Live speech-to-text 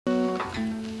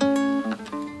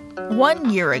1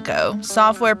 year ago,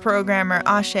 software programmer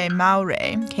Ashe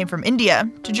Maure came from India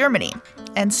to Germany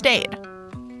and stayed.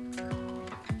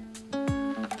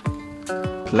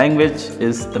 Language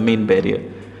is the main barrier.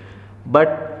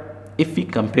 But if we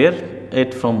compare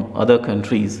it from other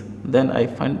countries, then I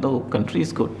find the country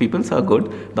is good, peoples are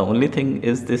good. The only thing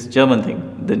is this German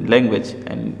thing, the language,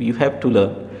 and you have to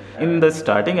learn. In the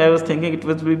starting, I was thinking it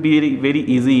would be very, very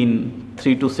easy. In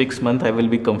 3 to 6 months, I will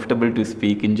be comfortable to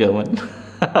speak in German.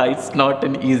 It's not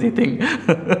an easy thing.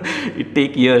 It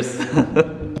takes years.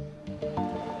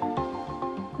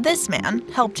 This man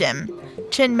helped him.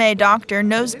 Chinmay Doctor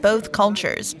knows both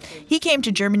cultures. He came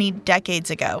to Germany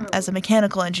decades ago as a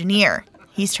mechanical engineer.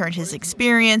 He's turned his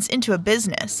experience into a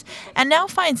business and now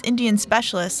finds Indian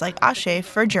specialists like Ashe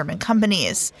for German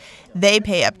companies. They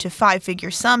pay up to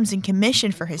 5-figure sums in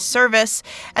commission for his service,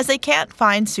 as they can't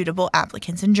find suitable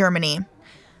applicants in Germany.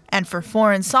 And for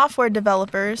foreign software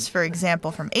developers, for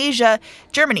example from Asia,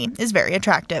 Germany is very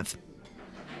attractive.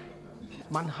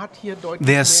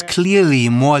 There's clearly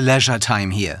more leisure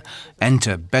time here and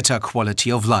a better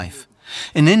quality of life.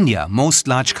 In India, most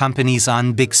large companies are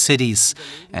in big cities,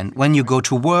 and when you go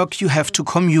to work, you have to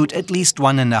commute at least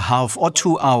 1.5 or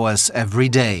 2 hours every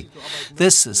day.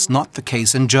 This is not the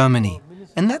case in Germany,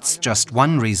 and that's just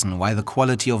one reason why the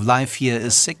quality of life here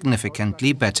is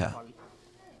significantly better.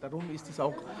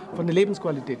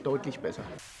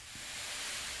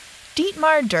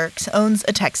 Dietmar Dirks owns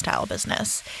a textile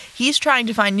business. He's trying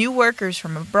to find new workers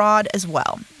from abroad as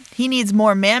well. He needs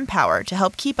more manpower to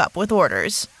help keep up with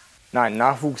orders.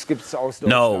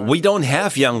 No, we don't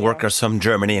have young workers from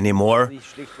Germany anymore.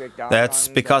 That's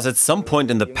because at some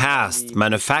point in the past,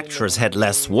 manufacturers had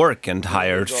less work and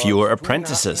hired fewer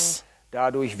apprentices.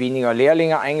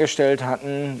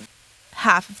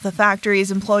 Half of the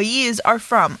factory's employees are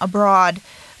from abroad.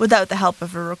 Without the help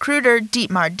of a recruiter,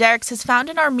 Dietmar Dirks has found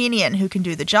an Armenian who can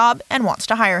do the job and wants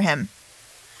to hire him.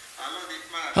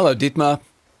 Hello, Dietmar.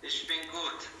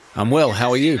 I'm well, how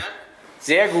are you?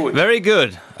 Very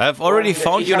good. I've already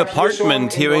found you an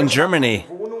apartment here in Germany.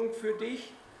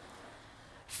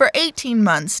 For 18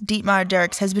 months, Dietmar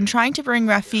Dirks has been trying to bring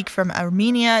Rafik from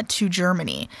Armenia to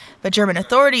Germany, but German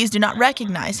authorities do not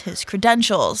recognize his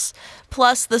credentials.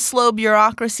 Plus, the slow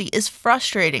bureaucracy is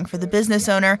frustrating for the business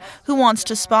owner who wants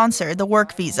to sponsor the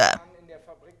work visa.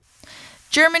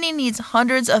 Germany needs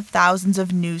hundreds of thousands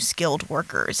of new skilled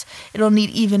workers. It'll need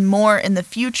even more in the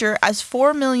future, as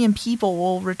 4 million people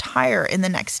will retire in the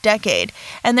next decade,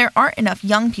 and there aren't enough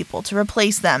young people to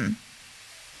replace them.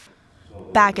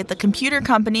 Back at the computer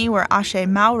company where Ashe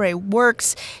Maure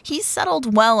works, he's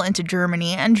settled well into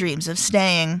Germany and dreams of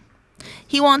staying.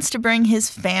 He wants to bring his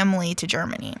family to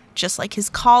Germany, just like his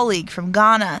colleague from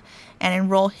Ghana, and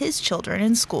enroll his children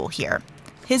in school here.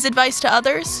 His advice to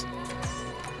others?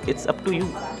 It's up to you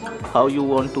how you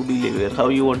want to be here, how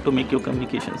you want to make your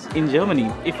communications. In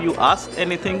Germany, if you ask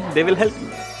anything, they will help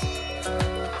you.